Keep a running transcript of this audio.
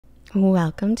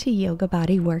Welcome to Yoga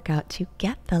Body Workout to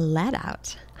get the lead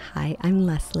out. Hi, I'm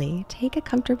Leslie. Take a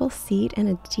comfortable seat and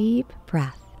a deep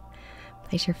breath.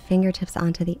 Place your fingertips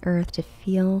onto the earth to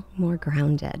feel more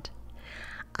grounded.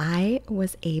 I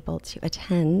was able to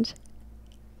attend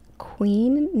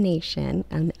Queen Nation,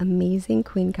 an amazing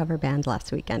Queen cover band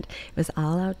last weekend. It was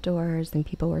all outdoors and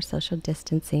people were social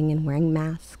distancing and wearing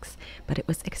masks, but it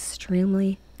was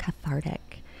extremely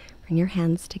cathartic. Bring your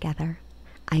hands together.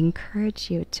 I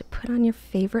encourage you to put on your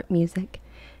favorite music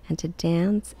and to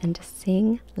dance and to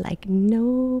sing like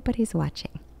nobody's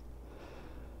watching.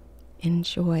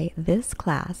 Enjoy. This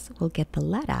class will get the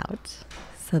lead out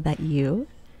so that you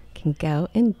can go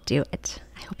and do it.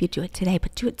 I hope you do it today,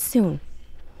 but do it soon.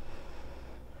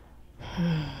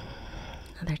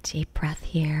 Another deep breath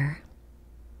here.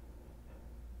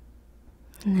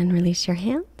 And then release your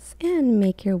hands and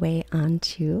make your way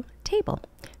onto table.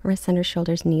 Wrists under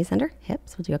shoulders, knees under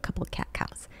hips. We'll do a couple of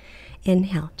cat-cows.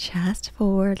 Inhale, chest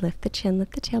forward, lift the chin,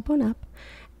 lift the tailbone up.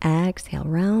 Exhale,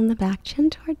 round the back,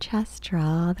 chin toward chest,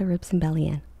 draw the ribs and belly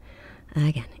in.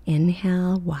 Again,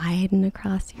 inhale, widen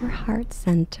across your heart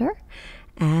center.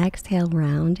 Exhale,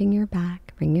 rounding your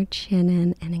back, bring your chin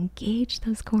in and engage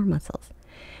those core muscles.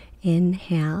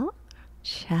 Inhale,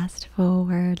 chest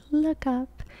forward, look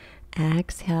up.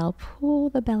 Exhale, pull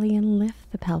the belly and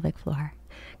lift the pelvic floor.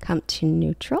 Come to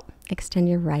neutral. Extend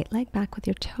your right leg back with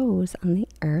your toes on the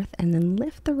earth and then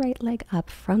lift the right leg up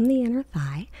from the inner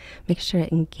thigh. Make sure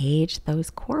to engage those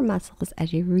core muscles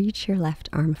as you reach your left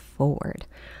arm forward.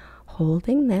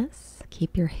 Holding this,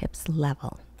 keep your hips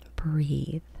level.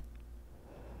 Breathe.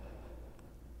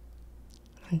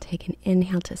 And take an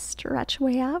inhale to stretch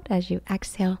way out. As you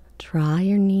exhale, draw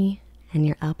your knee and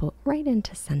your elbow right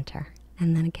into center.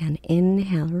 And then again,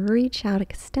 inhale, reach out,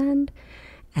 extend.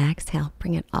 Exhale,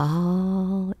 bring it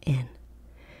all in.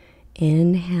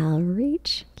 Inhale,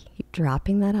 reach. Keep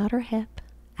dropping that outer hip.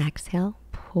 Exhale,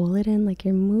 pull it in like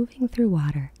you're moving through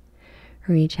water.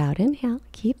 Reach out, inhale.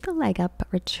 Keep the leg up,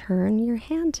 but return your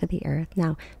hand to the earth.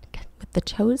 Now, with the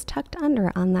toes tucked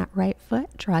under on that right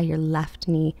foot, draw your left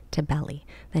knee to belly.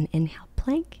 Then inhale,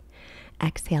 plank.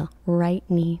 Exhale, right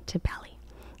knee to belly.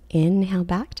 Inhale,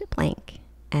 back to plank.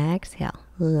 Exhale,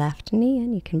 left knee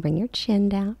in. You can bring your chin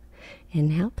down.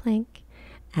 Inhale, plank.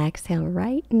 Exhale,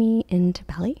 right knee into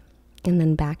belly. And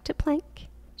then back to plank,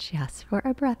 just for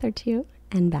a breath or two,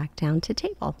 and back down to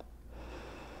table.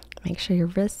 Make sure your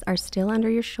wrists are still under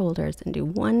your shoulders and do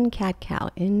one cat-cow.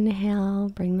 Inhale,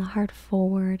 bring the heart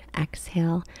forward.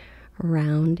 Exhale,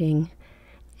 rounding,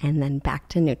 and then back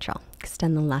to neutral.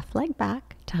 Extend the left leg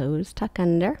back, toes tuck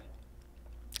under.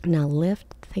 Now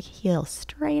lift the heel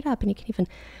straight up, and you can even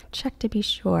check to be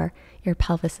sure your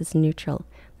pelvis is neutral.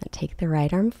 Then take the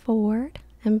right arm forward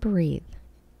and breathe.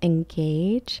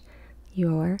 Engage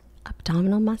your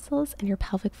abdominal muscles and your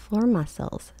pelvic floor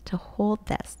muscles to hold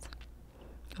this.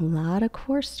 A lot of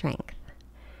core strength.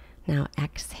 Now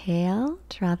exhale,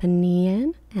 draw the knee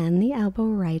in and the elbow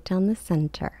right down the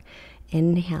center.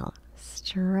 Inhale,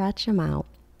 stretch them out.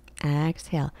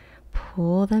 Exhale,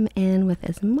 pull them in with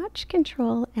as much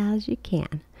control as you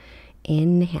can.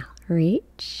 Inhale,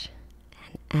 reach,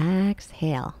 and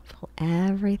exhale. Pull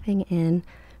everything in.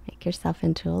 Make yourself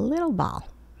into a little ball.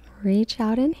 Reach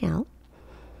out, inhale.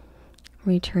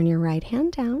 Return your right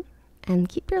hand down and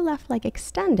keep your left leg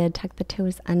extended. Tuck the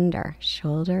toes under.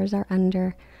 Shoulders are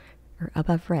under or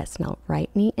above wrists. Now right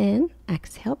knee in.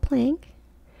 Exhale, plank.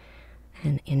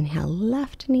 And inhale,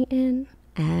 left knee in.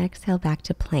 Exhale, back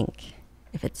to plank.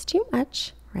 If it's too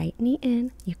much, right knee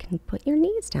in, you can put your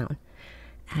knees down.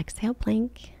 Exhale,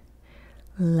 plank.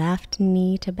 Left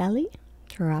knee to belly,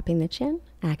 dropping the chin.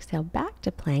 Exhale, back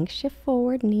to plank. Shift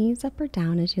forward, knees up or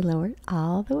down as you lower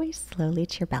all the way slowly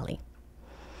to your belly.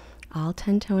 All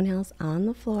 10 toenails on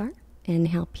the floor.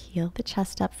 Inhale, peel the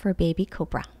chest up for a baby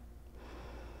cobra.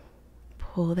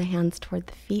 Pull the hands toward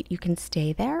the feet. You can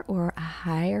stay there or a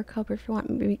higher cobra if you want.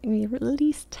 Maybe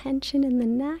release tension in the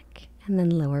neck. And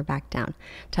then lower back down.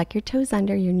 Tuck your toes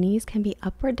under. Your knees can be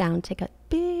up or down. Take a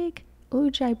big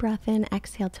ujjayi breath in.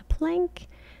 Exhale to plank.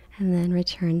 And then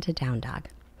return to down dog.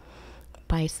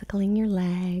 Bicycling your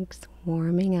legs.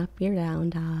 Warming up your down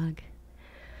dog.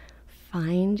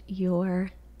 Find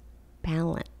your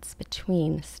balance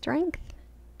between strength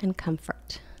and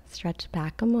comfort. Stretch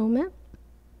back a moment.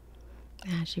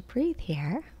 As you breathe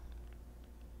here.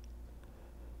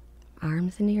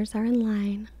 Arms and ears are in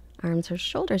line. Arms are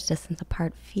shoulders distance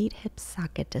apart, feet hips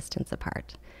socket distance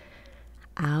apart.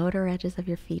 Outer edges of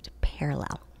your feet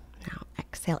parallel. Now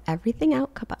exhale everything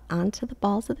out, come onto the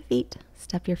balls of the feet.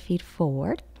 Step your feet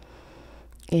forward.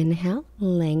 Inhale,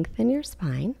 lengthen your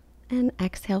spine. And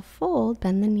exhale, fold,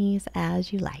 bend the knees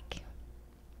as you like.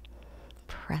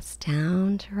 Press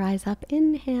down to rise up.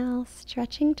 Inhale,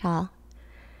 stretching tall.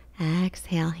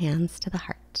 Exhale, hands to the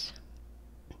heart.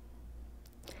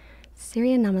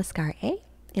 Surya Namaskar A.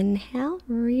 Inhale,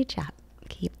 reach up.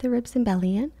 Keep the ribs and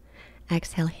belly in.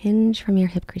 Exhale, hinge from your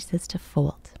hip creases to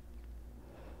fold.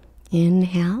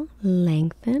 Inhale,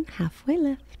 lengthen, halfway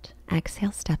lift.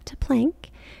 Exhale, step to plank.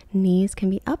 Knees can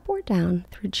be up or down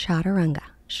through chaturanga.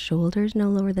 Shoulders no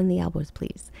lower than the elbows,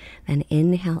 please. Then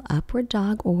inhale, upward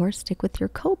dog, or stick with your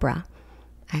cobra.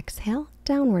 Exhale,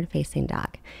 downward facing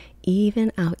dog.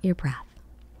 Even out your breath.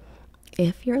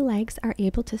 If your legs are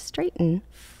able to straighten,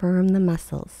 firm the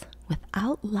muscles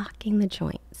without locking the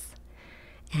joints.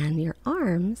 And your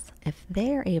arms, if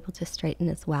they're able to straighten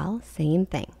as well, same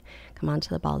thing. Come onto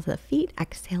the balls of the feet,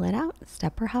 exhale it out,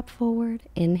 step or hop forward,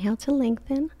 inhale to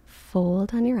lengthen,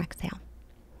 fold on your exhale.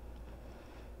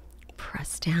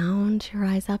 Press down to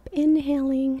rise up,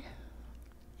 inhaling,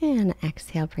 and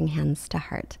exhale, bring hands to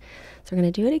heart. So we're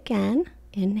going to do it again.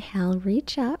 Inhale,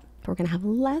 reach up. We're going to have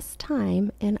less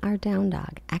time in our down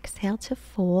dog. Exhale to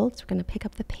fold. So we're going to pick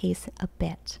up the pace a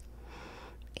bit.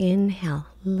 Inhale,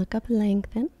 look up,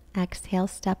 lengthen. Exhale,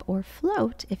 step or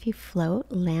float. If you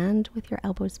float, land with your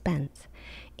elbows bent.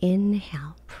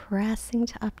 Inhale, pressing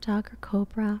to up dog or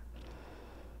cobra.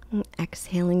 And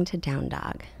exhaling to down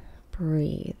dog.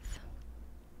 Breathe.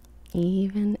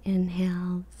 Even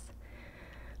inhales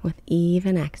with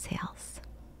even exhales.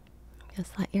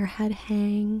 Just let your head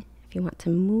hang. If you want to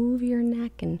move your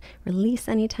neck and release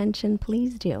any tension,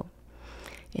 please do.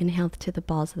 Inhale to the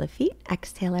balls of the feet.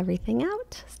 Exhale everything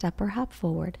out. Step or hop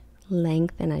forward.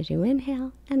 Lengthen as you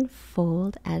inhale and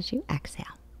fold as you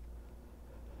exhale.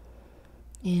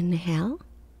 Inhale,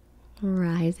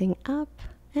 rising up,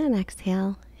 and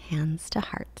exhale, hands to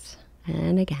heart.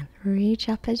 And again, reach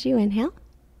up as you inhale.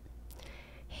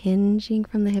 Hinging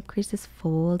from the hip creases,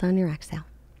 fold on your exhale.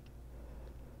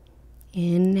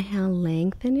 Inhale,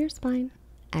 lengthen your spine.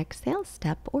 Exhale,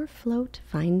 step or float,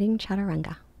 finding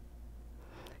chaturanga.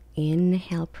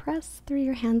 Inhale, press through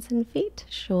your hands and feet,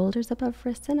 shoulders above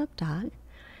wrists and up dog.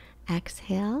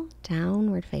 Exhale,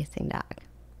 downward facing dog.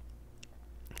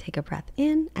 Take a breath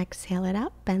in, exhale it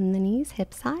out, bend the knees,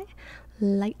 hips high,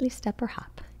 lightly step or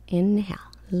hop. Inhale,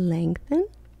 lengthen.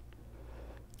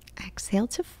 Exhale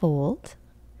to fold.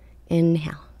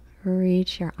 Inhale,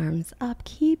 reach your arms up,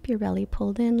 keep your belly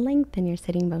pulled in, lengthen your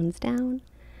sitting bones down.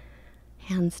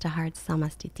 Hands to heart,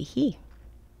 Samastitihi.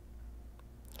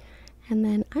 And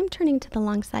then I'm turning to the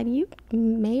long side. You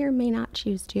may or may not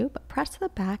choose to, but press the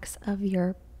backs of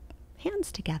your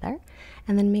hands together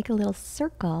and then make a little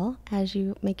circle as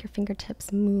you make your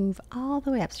fingertips move all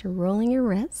the way up. So you're rolling your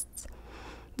wrists,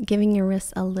 giving your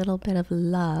wrists a little bit of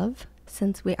love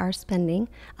since we are spending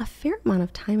a fair amount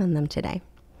of time on them today.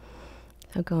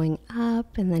 So going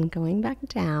up and then going back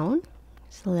down.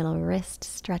 Just a little wrist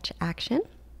stretch action.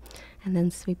 And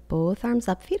then sweep both arms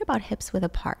up, feet about hips width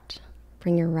apart.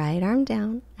 Bring your right arm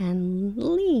down and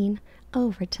lean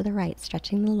over to the right,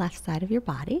 stretching the left side of your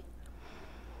body.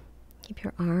 Keep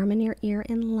your arm and your ear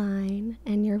in line,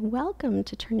 and you're welcome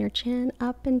to turn your chin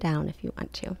up and down if you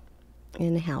want to.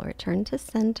 Inhale, return to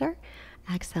center.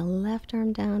 Exhale, left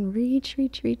arm down, reach,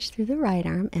 reach, reach through the right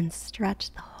arm and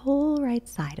stretch the whole right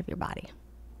side of your body.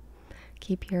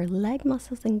 Keep your leg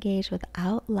muscles engaged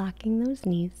without locking those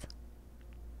knees.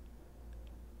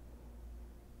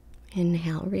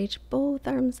 Inhale, reach both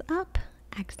arms up.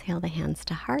 Exhale the hands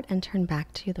to heart and turn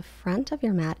back to the front of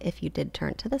your mat if you did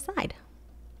turn to the side.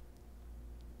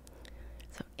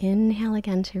 So inhale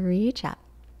again to reach up.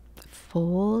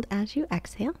 Fold as you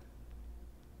exhale.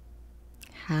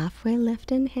 Halfway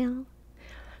lift, inhale.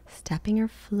 Stepping or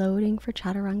floating for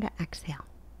chaturanga, exhale.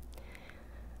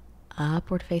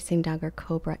 Upward facing dog or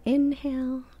cobra,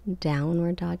 inhale.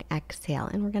 Downward dog, exhale.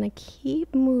 And we're going to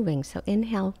keep moving. So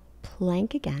inhale,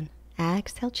 plank again.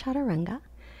 Exhale, chaturanga.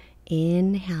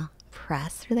 Inhale,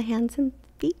 press through the hands and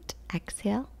feet.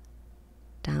 Exhale,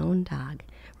 down dog.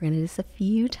 We're going to do this a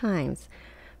few times,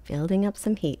 building up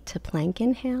some heat. To plank,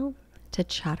 inhale. To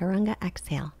chaturanga,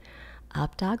 exhale.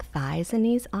 Up dog, thighs and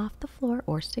knees off the floor,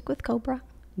 or stick with cobra.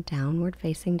 Downward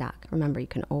facing dog. Remember, you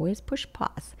can always push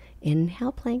pause.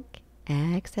 Inhale, plank.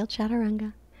 Exhale,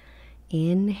 chaturanga.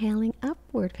 Inhaling,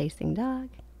 upward facing dog.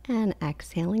 And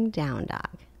exhaling, down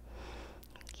dog.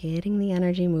 Getting the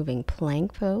energy moving.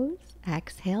 Plank pose.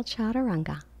 Exhale,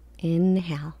 chaturanga.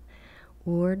 Inhale,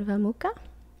 urdhva mukha.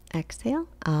 Exhale,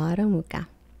 adho mukha.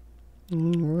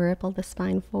 Ripple the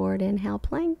spine forward. Inhale,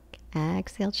 plank.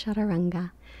 Exhale,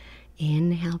 chaturanga.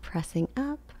 Inhale, pressing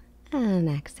up. And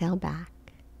exhale, back.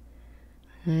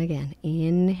 Again,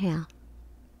 inhale,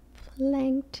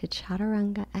 plank to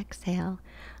chaturanga. Exhale,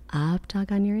 up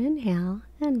dog on your inhale,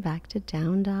 and back to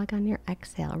down dog on your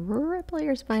exhale. Ripple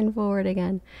your spine forward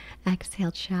again.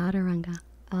 Exhale, chaturanga.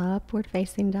 Upward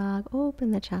facing dog,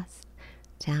 open the chest.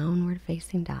 Downward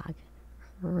facing dog,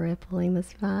 rippling the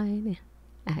spine.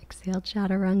 Exhale,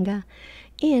 chaturanga.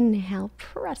 Inhale,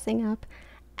 pressing up.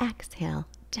 Exhale,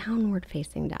 downward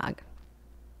facing dog.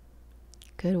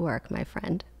 Good work, my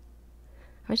friend.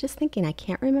 I was just thinking, I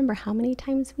can't remember how many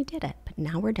times we did it, but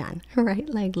now we're done. Right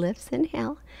leg lifts,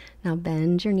 inhale. Now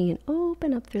bend your knee and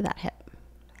open up through that hip.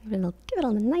 Give it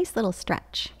a nice little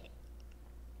stretch.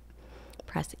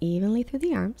 Press evenly through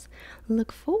the arms.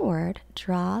 Look forward,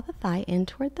 draw the thigh in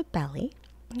toward the belly,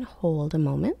 and hold a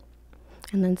moment.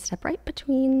 And then step right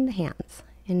between the hands.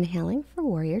 Inhaling for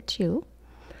warrior 2.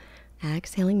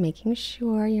 Exhaling, making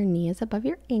sure your knee is above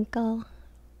your ankle.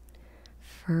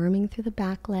 Firming through the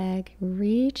back leg,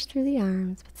 reach through the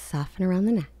arms, but soften around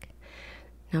the neck.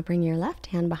 Now bring your left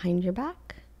hand behind your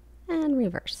back and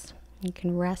reverse. You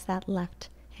can rest that left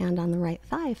hand on the right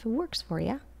thigh if it works for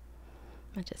you.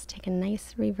 Now just take a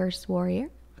nice reverse warrior,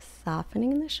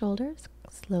 softening in the shoulders,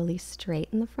 slowly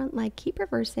straighten the front leg, keep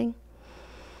reversing.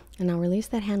 And now release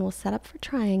that hand. We'll set up for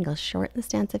triangle. Shorten the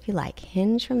stance if you like.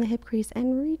 Hinge from the hip crease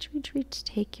and reach, reach, reach.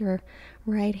 Take your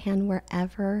right hand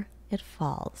wherever it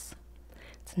falls.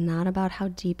 It's not about how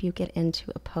deep you get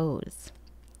into a pose.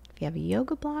 If you have a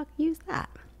yoga block, use that.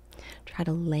 Try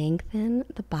to lengthen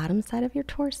the bottom side of your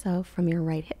torso from your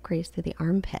right hip crease to the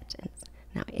armpit. And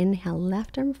now inhale,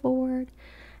 left arm forward.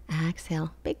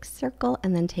 Exhale, big circle,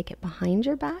 and then take it behind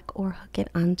your back or hook it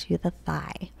onto the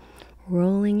thigh.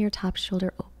 Rolling your top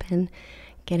shoulder open,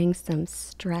 getting some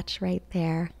stretch right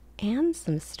there and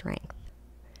some strength.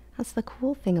 That's the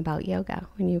cool thing about yoga.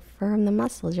 When you firm the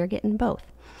muscles, you're getting both.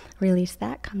 Release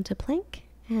that, come to plank.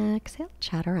 Exhale,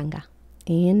 chaturanga.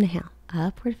 Inhale,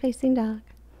 upward facing dog.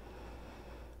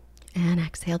 And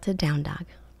exhale to down dog.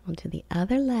 Onto the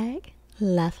other leg.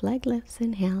 Left leg lifts,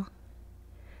 inhale.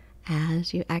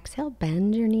 As you exhale,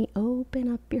 bend your knee,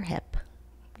 open up your hip.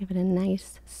 Give it a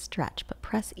nice stretch, but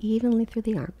press evenly through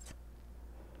the arms.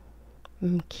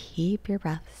 And keep your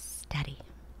breath steady.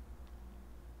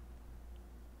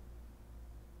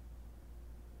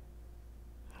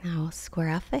 Now square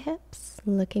off the hips,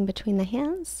 looking between the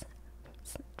hands.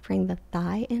 Bring the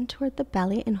thigh in toward the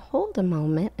belly and hold a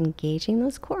moment, engaging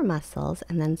those core muscles,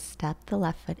 and then step the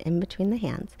left foot in between the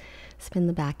hands. Spin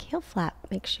the back heel flat.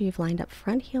 Make sure you've lined up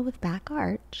front heel with back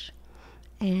arch.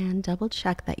 And double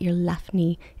check that your left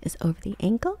knee is over the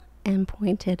ankle and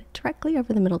pointed directly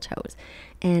over the middle toes.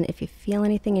 And if you feel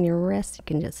anything in your wrist, you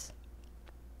can just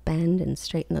bend and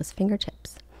straighten those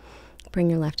fingertips. Bring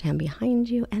your left hand behind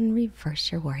you and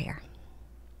reverse your warrior.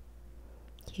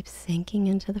 Keep sinking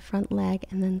into the front leg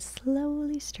and then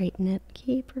slowly straighten it.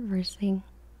 Keep reversing.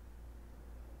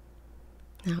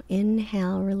 Now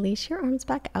inhale, release your arms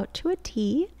back out to a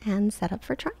T and set up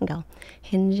for triangle.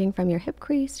 Hinging from your hip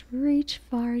crease, reach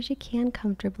far as you can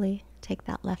comfortably. Take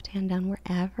that left hand down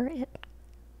wherever it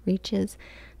reaches,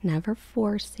 never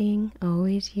forcing,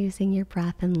 always using your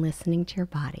breath and listening to your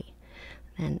body.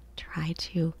 Then try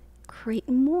to create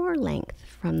more length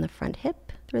from the front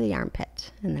hip through the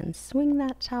armpit, and then swing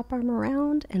that top arm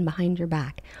around and behind your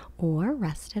back, or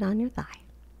rest it on your thigh.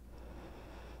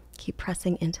 Keep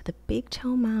pressing into the big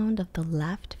toe mound of the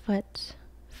left foot,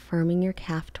 firming your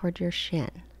calf toward your shin,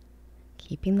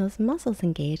 keeping those muscles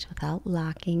engaged without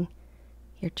locking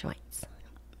your joints.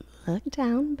 Look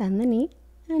down, bend the knee,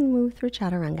 and move through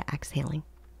chaturanga, exhaling.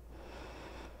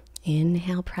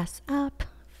 Inhale, press up,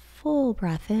 full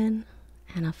breath in,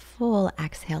 and a full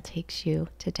exhale takes you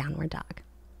to downward dog.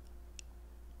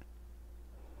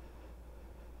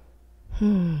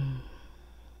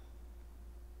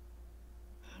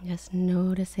 Just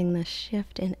noticing the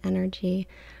shift in energy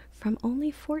from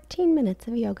only 14 minutes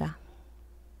of yoga.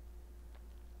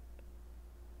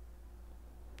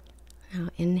 Now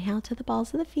inhale to the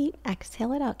balls of the feet,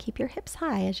 exhale it out. Keep your hips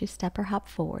high as you step or hop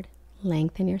forward.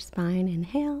 Lengthen your spine,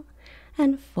 inhale,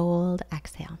 and fold,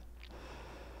 exhale.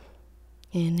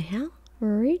 Inhale,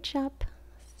 reach up,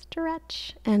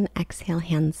 stretch, and exhale,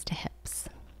 hands to hips.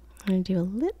 I'm going to do a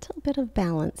little bit of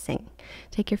balancing.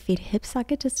 Take your feet hip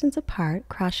socket distance apart,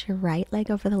 cross your right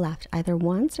leg over the left, either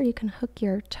once, or you can hook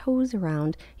your toes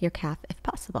around your calf if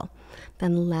possible.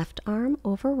 Then left arm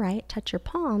over right, touch your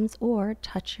palms or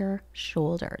touch your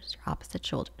shoulders, your opposite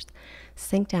shoulders.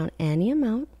 Sink down any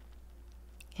amount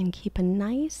and keep a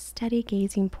nice steady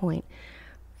gazing point.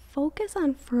 focus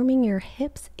on firming your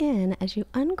hips in as you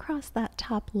uncross that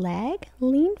top leg,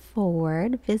 lean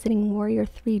forward, visiting warrior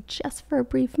three just for a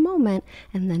brief moment,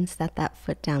 and then set that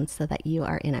foot down so that you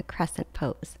are in a crescent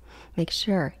pose. Make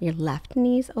sure your left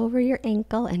knee's over your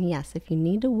ankle, and yes, if you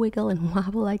need to wiggle and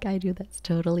wobble like I do, that's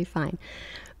totally fine.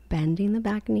 Bending the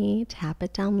back knee, tap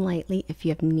it down lightly. If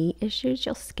you have knee issues,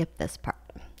 you'll skip this part.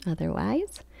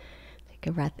 Otherwise, take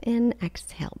a breath in,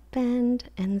 exhale, bend,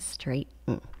 and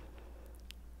straighten.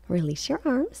 Release your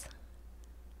arms,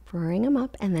 bring them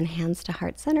up, and then hands to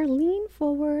heart center. Lean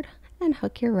forward and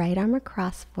hook your right arm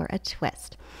across for a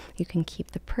twist. You can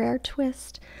keep the prayer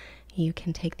twist. You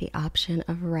can take the option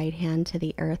of right hand to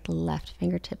the earth, left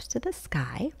fingertips to the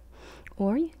sky,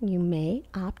 or you may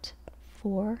opt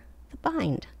for the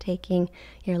bind, taking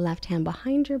your left hand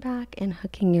behind your back and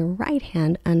hooking your right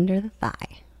hand under the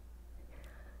thigh.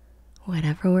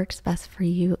 Whatever works best for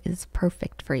you is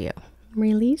perfect for you.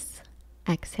 Release.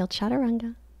 Exhale,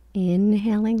 chaturanga.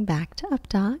 Inhaling back to up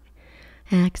dog.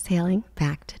 Exhaling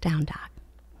back to down dog.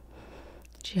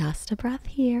 Just a breath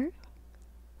here.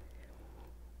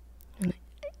 And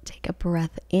take a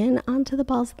breath in onto the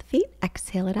balls of the feet.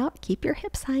 Exhale it out. Keep your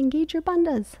hips high. Engage your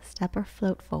bandhas. Step or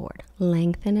float forward.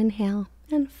 Lengthen, inhale,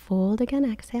 and fold again.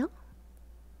 Exhale.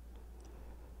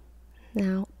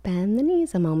 Now bend the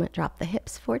knees a moment. Drop the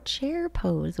hips for chair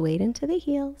pose. Weight into the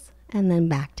heels, and then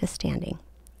back to standing.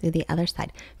 Do the other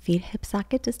side. Feet hip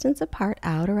socket distance apart,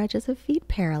 outer edges of feet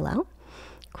parallel.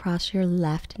 Cross your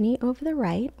left knee over the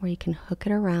right, or you can hook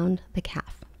it around the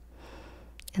calf.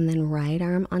 And then right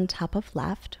arm on top of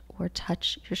left, or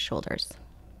touch your shoulders.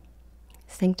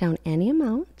 Sink down any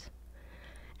amount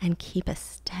and keep a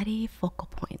steady focal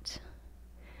point.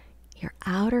 Your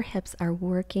outer hips are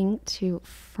working to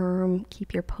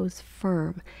keep your pose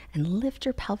firm, and lift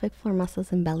your pelvic floor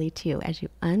muscles and belly too as you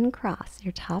uncross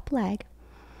your top leg.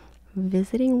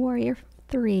 Visiting warrior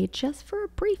three just for a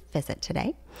brief visit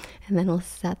today, and then we'll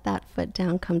set that foot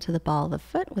down. Come to the ball of the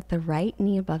foot with the right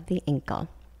knee above the ankle.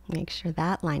 Make sure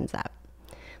that lines up.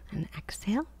 And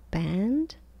exhale,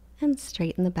 bend, and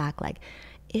straighten the back leg.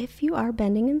 If you are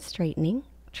bending and straightening,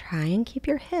 try and keep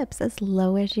your hips as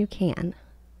low as you can.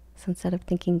 So instead of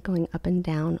going up and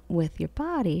down with your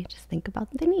body, just think about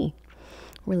the knee.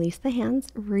 Release the hands,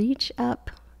 reach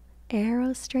up.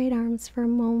 Arrow straight arms for a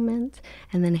moment,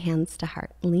 and then hands to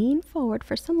heart. Lean forward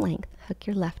for some length. Hook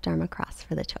your left arm across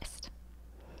for the twist.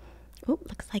 Oh,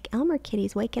 looks like Elmer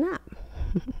Kitty's waking up.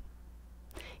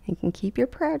 You can keep your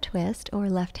prayer twist or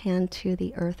left hand to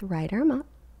the earth, right arm up.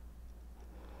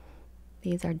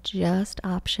 These are just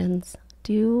options.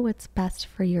 Do what's best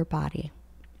for your body.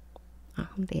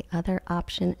 The other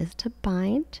option is to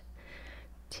bind,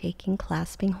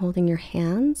 clasping, holding your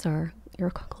hands or your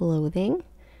clothing.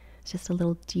 It's just a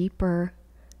little deeper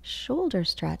shoulder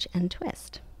stretch and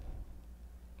twist.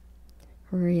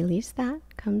 Release that.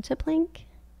 Come to plank.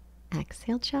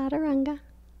 Exhale, chaturanga.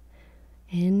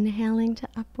 Inhaling to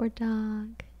upward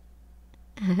dog.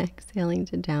 Exhaling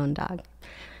to down dog.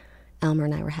 Elmer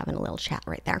and I were having a little chat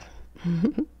right there.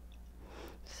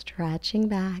 Stretching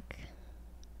back.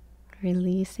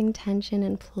 Releasing tension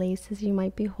in places you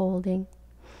might be holding.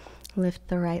 Lift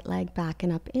the right leg back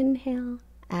and up. Inhale.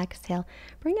 Exhale,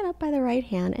 bring it up by the right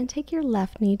hand and take your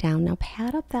left knee down. Now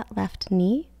pad up that left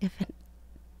knee if it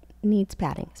needs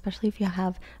padding, especially if you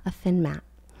have a thin mat.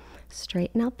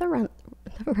 Straighten out the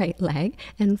right leg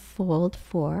and fold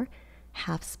for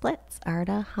half splits,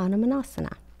 Ardha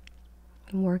Hanumanasana.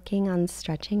 Working on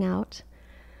stretching out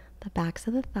the backs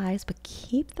of the thighs, but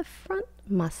keep the front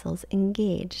muscles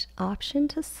engaged. Option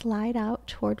to slide out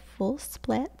toward full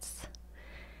splits,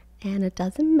 and it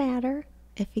doesn't matter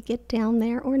if you get down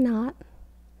there or not.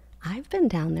 I've been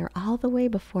down there all the way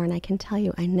before, and I can tell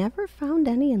you I never found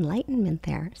any enlightenment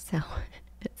there. So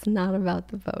it's not about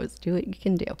the pose. Do what you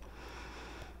can do.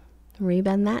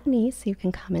 Rebend that knee so you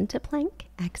can come into plank.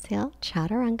 Exhale,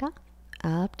 chaturanga.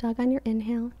 Up dog on your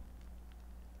inhale.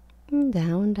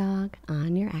 Down dog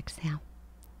on your exhale.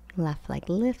 Left leg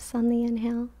lifts on the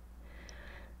inhale.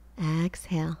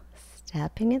 Exhale,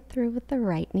 stepping it through with the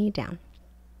right knee down.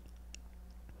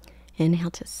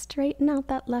 Inhale to straighten out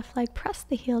that left leg. Press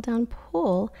the heel down,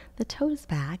 pull the toes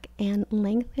back, and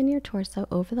lengthen your torso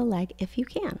over the leg if you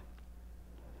can.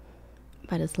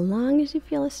 But as long as you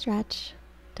feel a stretch,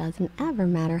 doesn't ever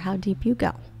matter how deep you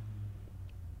go.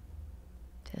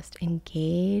 Just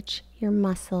engage your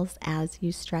muscles as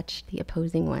you stretch the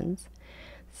opposing ones.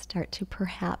 Start to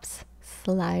perhaps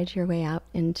slide your way out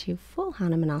into full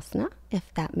Hanumanasana,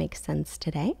 if that makes sense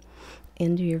today.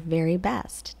 And do your very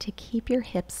best to keep your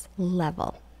hips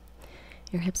level.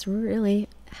 Your hips really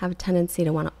have a tendency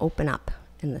to want to open up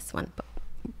in this one, but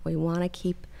we want to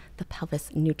keep the pelvis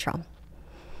neutral.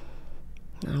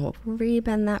 Now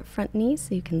rebend that front knee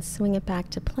so you can swing it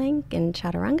back to plank and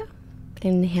chaturanga.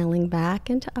 Inhaling back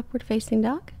into upward facing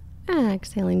dog.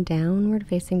 Exhaling downward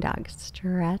facing dog.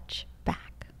 Stretch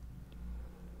back.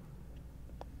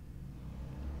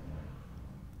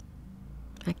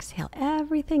 Exhale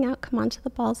everything out. Come onto the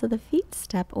balls of the feet.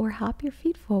 Step or hop your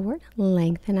feet forward.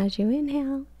 Lengthen as you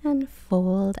inhale and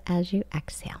fold as you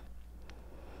exhale.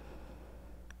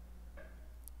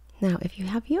 Now, if you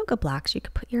have yoga blocks, you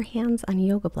could put your hands on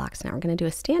yoga blocks. Now we're going to do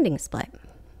a standing split.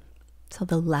 So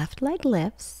the left leg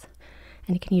lifts,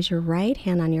 and you can use your right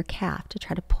hand on your calf to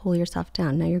try to pull yourself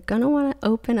down. Now you're going to want to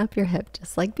open up your hip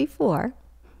just like before.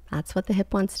 That's what the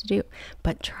hip wants to do.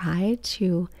 But try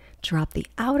to drop the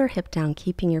outer hip down,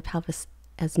 keeping your pelvis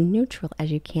as neutral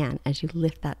as you can as you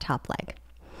lift that top leg.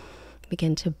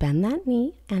 Begin to bend that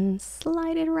knee and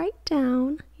slide it right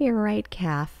down your right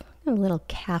calf. A little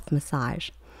calf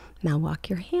massage. Now walk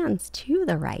your hands to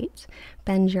the right,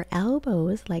 bend your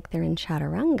elbows like they're in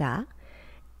chaturanga,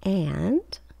 and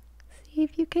see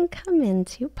if you can come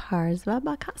into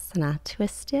Parsvabhakasana,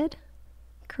 twisted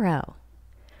crow.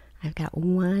 I've got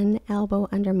one elbow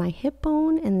under my hip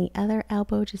bone and the other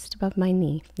elbow just above my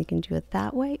knee. You can do it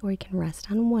that way, or you can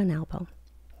rest on one elbow.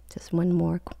 Just one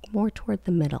more toward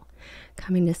the middle.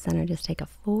 Coming to center, just take a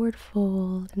forward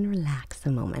fold and relax a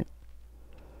moment.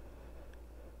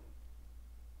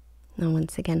 Now,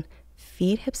 once again,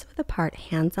 feet hips width apart,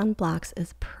 hands on blocks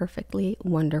is perfectly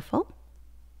wonderful.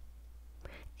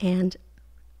 And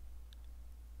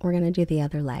we're going to do the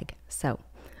other leg. So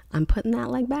I'm putting that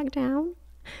leg back down,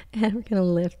 and we're going to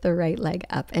lift the right leg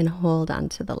up and hold on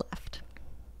to the left.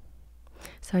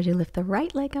 So as you lift the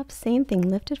right leg up, same thing,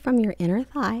 lift it from your inner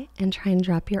thigh and try and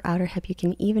drop your outer hip. You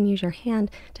can even use your hand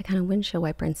to kind of windshield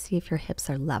wiper and see if your hips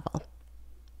are level.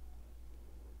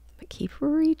 But keep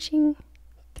reaching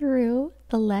through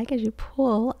the leg as you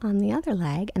pull on the other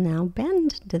leg, and now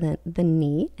bend to the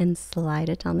knee and slide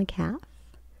it on the calf.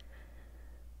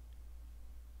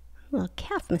 A little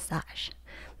calf massage.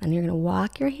 Then you're going to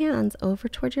walk your hands over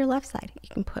towards your left side. You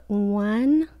can put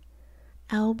one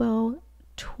elbow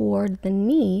toward the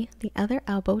knee, the other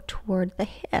elbow toward the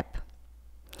hip,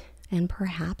 and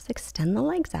perhaps extend the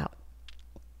legs out.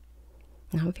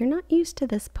 Now, if you're not used to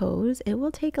this pose, it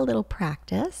will take a little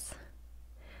practice.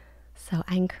 So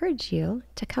I encourage you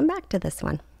to come back to this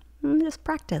one and just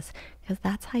practice, because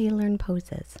that's how you learn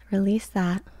poses. Release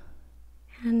that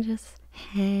and just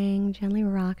hang, gently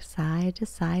rock side to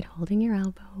side, holding your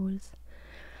elbows,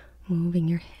 moving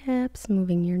your hips,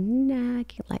 moving your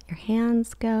neck. Let your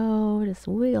hands go, just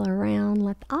wiggle around,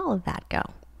 let all of that go.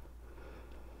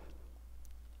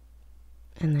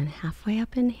 And then halfway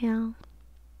up, inhale,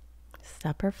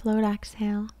 step or float,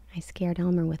 exhale. I scared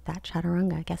Elmer with that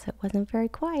chaturanga. I guess it wasn't very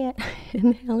quiet.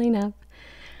 Inhaling up,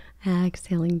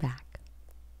 exhaling back.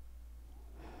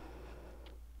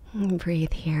 And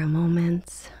breathe here a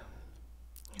moment.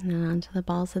 And then onto the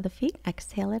balls of the feet.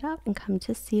 Exhale it out and come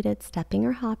to seated, stepping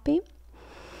or hopping.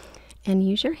 And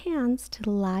use your hands to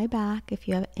lie back if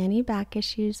you have any back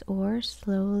issues, or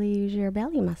slowly use your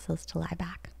belly muscles to lie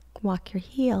back. Walk your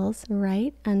heels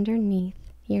right underneath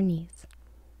your knees.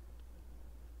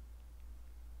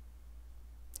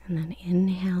 And then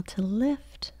inhale to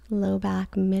lift, low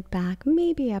back, mid back,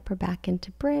 maybe upper back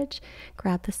into bridge.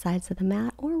 Grab the sides of the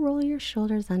mat or roll your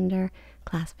shoulders under,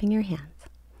 clasping your hands.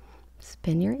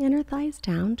 Spin your inner thighs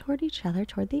down toward each other,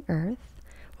 toward the earth.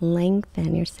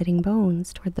 Lengthen your sitting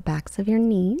bones toward the backs of your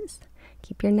knees.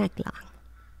 Keep your neck long.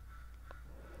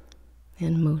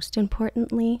 And most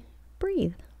importantly,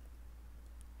 breathe.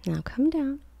 Now come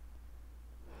down.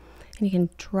 And you can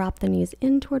drop the knees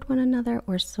in toward one another,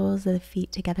 or soles of the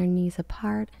feet together, knees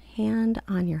apart, hand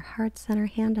on your heart center,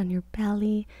 hand on your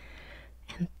belly,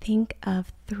 and think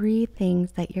of 3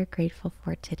 things that you're grateful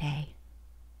for today.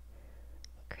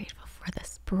 Grateful for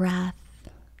this breath,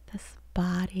 this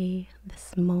body,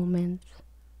 this moment,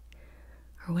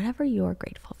 or whatever you're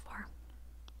grateful for.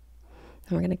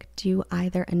 And we're going to do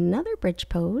either another bridge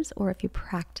pose, or if you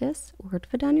practice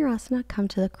Urdhva Dhanurasana, come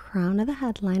to the crown of the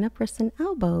head, line up wrists and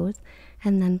elbows,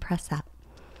 and then press up.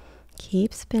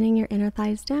 Keep spinning your inner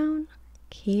thighs down.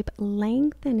 Keep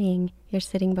lengthening your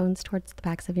sitting bones towards the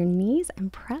backs of your knees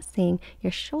and pressing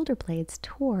your shoulder blades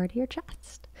toward your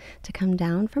chest. To come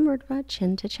down from Urdhva,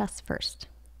 chin to chest first,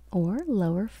 or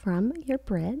lower from your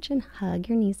bridge and hug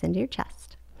your knees into your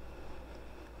chest.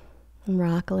 And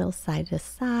rock a little side to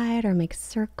side, or make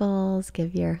circles.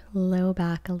 Give your low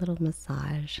back a little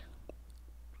massage.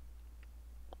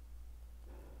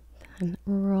 Then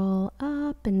roll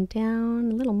up and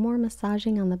down, a little more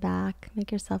massaging on the back.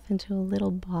 Make yourself into a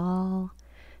little ball.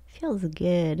 Feels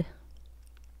good.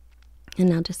 And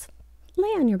now just lay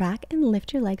on your back and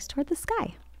lift your legs toward the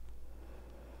sky.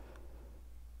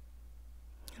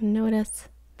 Notice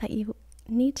that you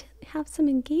need to have some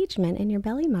engagement in your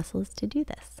belly muscles to do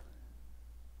this.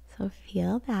 So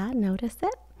feel that, notice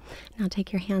it. Now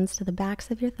take your hands to the backs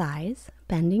of your thighs,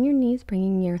 bending your knees,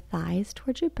 bringing your thighs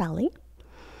towards your belly,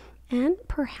 and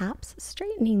perhaps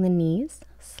straightening the knees,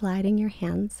 sliding your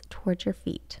hands towards your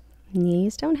feet.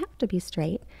 Knees don't have to be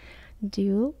straight.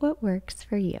 Do what works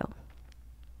for you.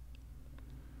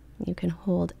 You can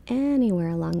hold anywhere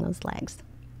along those legs.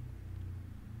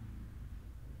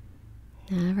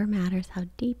 Never matters how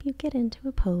deep you get into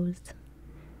a pose.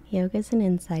 Yoga's an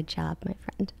inside job, my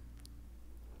friend.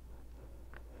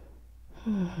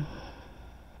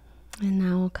 And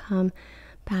now we'll come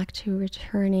back to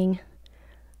returning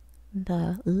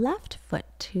the left foot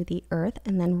to the earth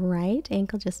and then right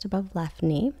ankle just above left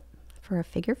knee for a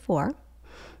figure 4.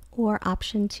 Or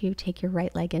option 2, take your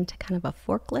right leg into kind of a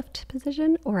forklift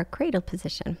position or a cradle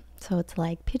position. So it's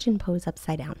like pigeon pose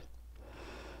upside down.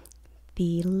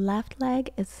 The left leg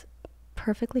is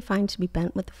perfectly fine to be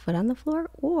bent with the foot on the floor,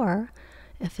 or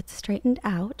if it's straightened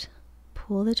out,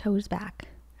 pull the toes back.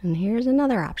 And here's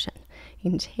another option. You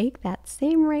can take that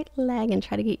same right leg and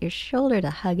try to get your shoulder to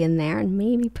hug in there and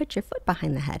maybe put your foot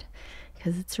behind the head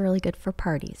because it's really good for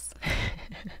parties.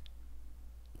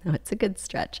 No, it's a good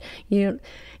stretch.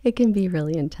 It can be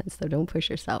really intense, though. Don't push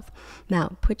yourself.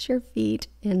 Now, put your feet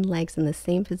and legs in the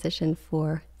same position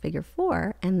for figure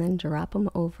 4 and then drop them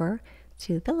over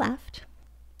to the left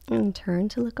and turn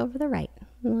to look over the right.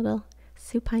 A little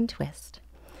supine twist.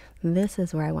 This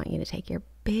is where I want you to take your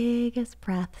biggest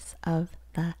breaths of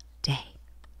the day.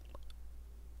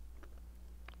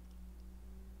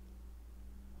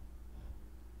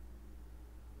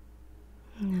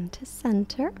 And then to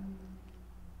center.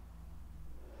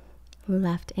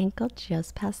 Left ankle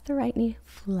just past the right knee.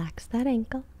 Flex that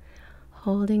ankle.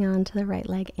 Holding on to the right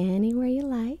leg anywhere you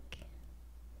like.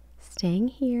 Staying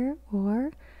here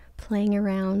or playing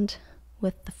around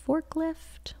with the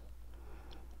forklift.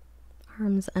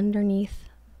 Arms underneath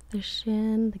the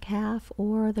shin, the calf,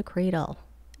 or the cradle.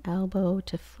 Elbow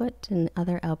to foot and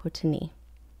other elbow to knee.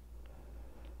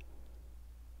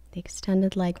 The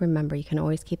extended leg, remember, you can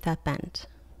always keep that bent.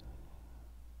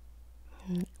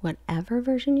 Whatever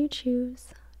version you choose,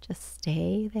 just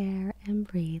stay there and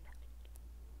breathe.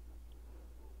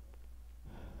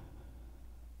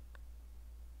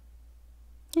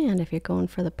 And if you're going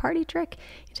for the party trick,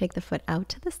 you take the foot out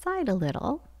to the side a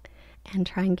little and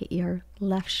try and get your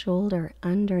left shoulder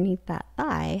underneath that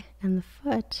thigh and the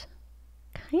foot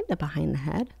kind of behind the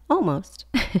head, almost.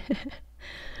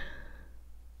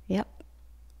 Yep.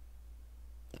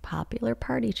 Popular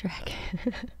party trick.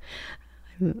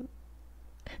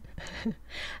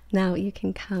 Now you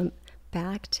can come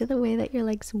back to the way that your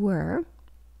legs were,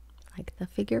 like the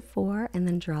figure 4, and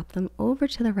then drop them over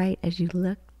to the right as you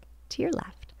look to your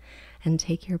left and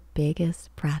take your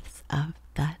biggest breaths of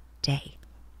the day.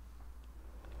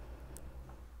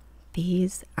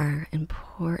 These are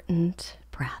important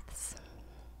breaths.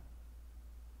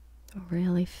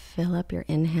 Really fill up your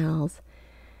inhales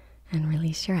and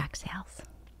release your exhales.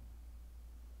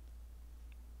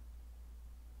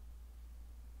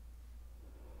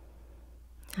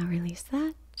 Now release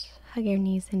that. Hug your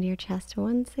knees into your chest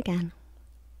once again,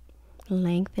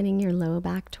 lengthening your low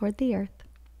back toward the earth.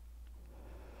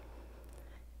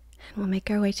 And we'll make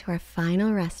our way to our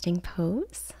final resting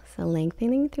pose. So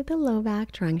lengthening through the low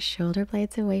back, drawing shoulder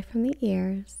blades away from the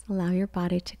ears. Allow your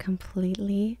body to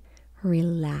completely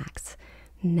relax.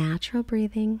 Natural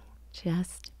breathing,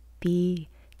 just be.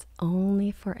 It's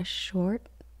only for a short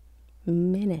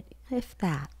minute, if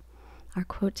that. Our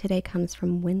quote today comes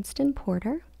from Winston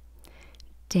Porter.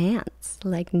 Dance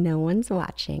like no one's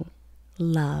watching.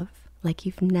 Love like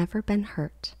you've never been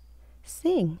hurt.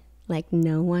 Sing like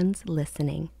no one's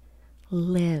listening.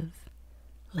 Live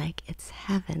like it's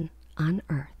heaven on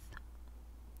earth.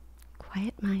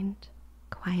 Quiet mind,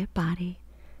 quiet body,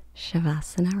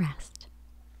 Shavasana rest.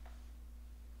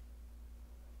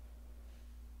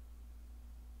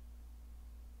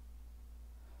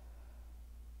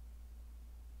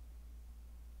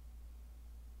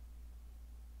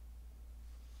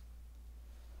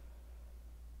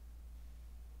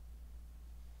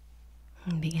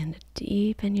 And begin to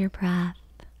deepen your breath.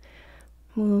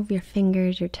 Move your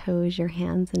fingers, your toes, your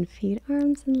hands and feet,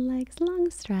 arms and legs,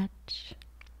 long stretch.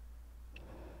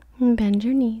 And bend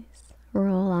your knees,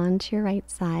 roll onto your right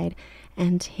side,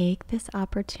 and take this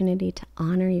opportunity to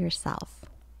honor yourself.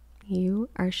 You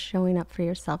are showing up for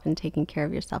yourself and taking care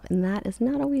of yourself, and that is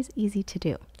not always easy to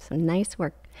do. So nice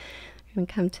work. And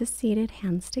come to seated,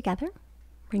 hands together.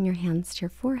 Bring your hands to your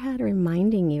forehead,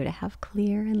 reminding you to have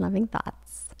clear and loving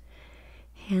thoughts.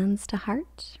 Hands to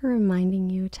heart, reminding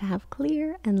you to have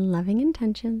clear and loving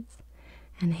intentions.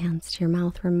 And hands to your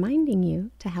mouth, reminding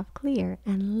you to have clear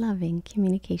and loving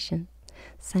communication.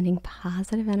 Sending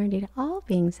positive energy to all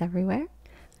beings everywhere.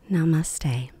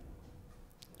 Namaste.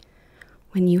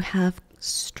 When you have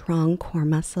strong core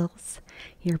muscles,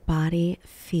 your body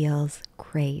feels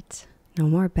great. No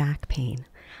more back pain.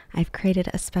 I've created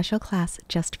a special class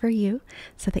just for you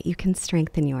so that you can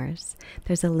strengthen yours.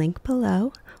 There's a link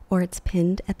below, or it's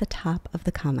pinned at the top of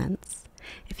the comments.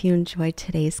 If you enjoyed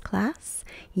today's class,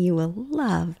 you will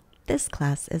love this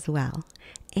class as well.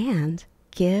 And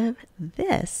give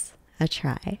this a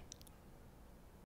try.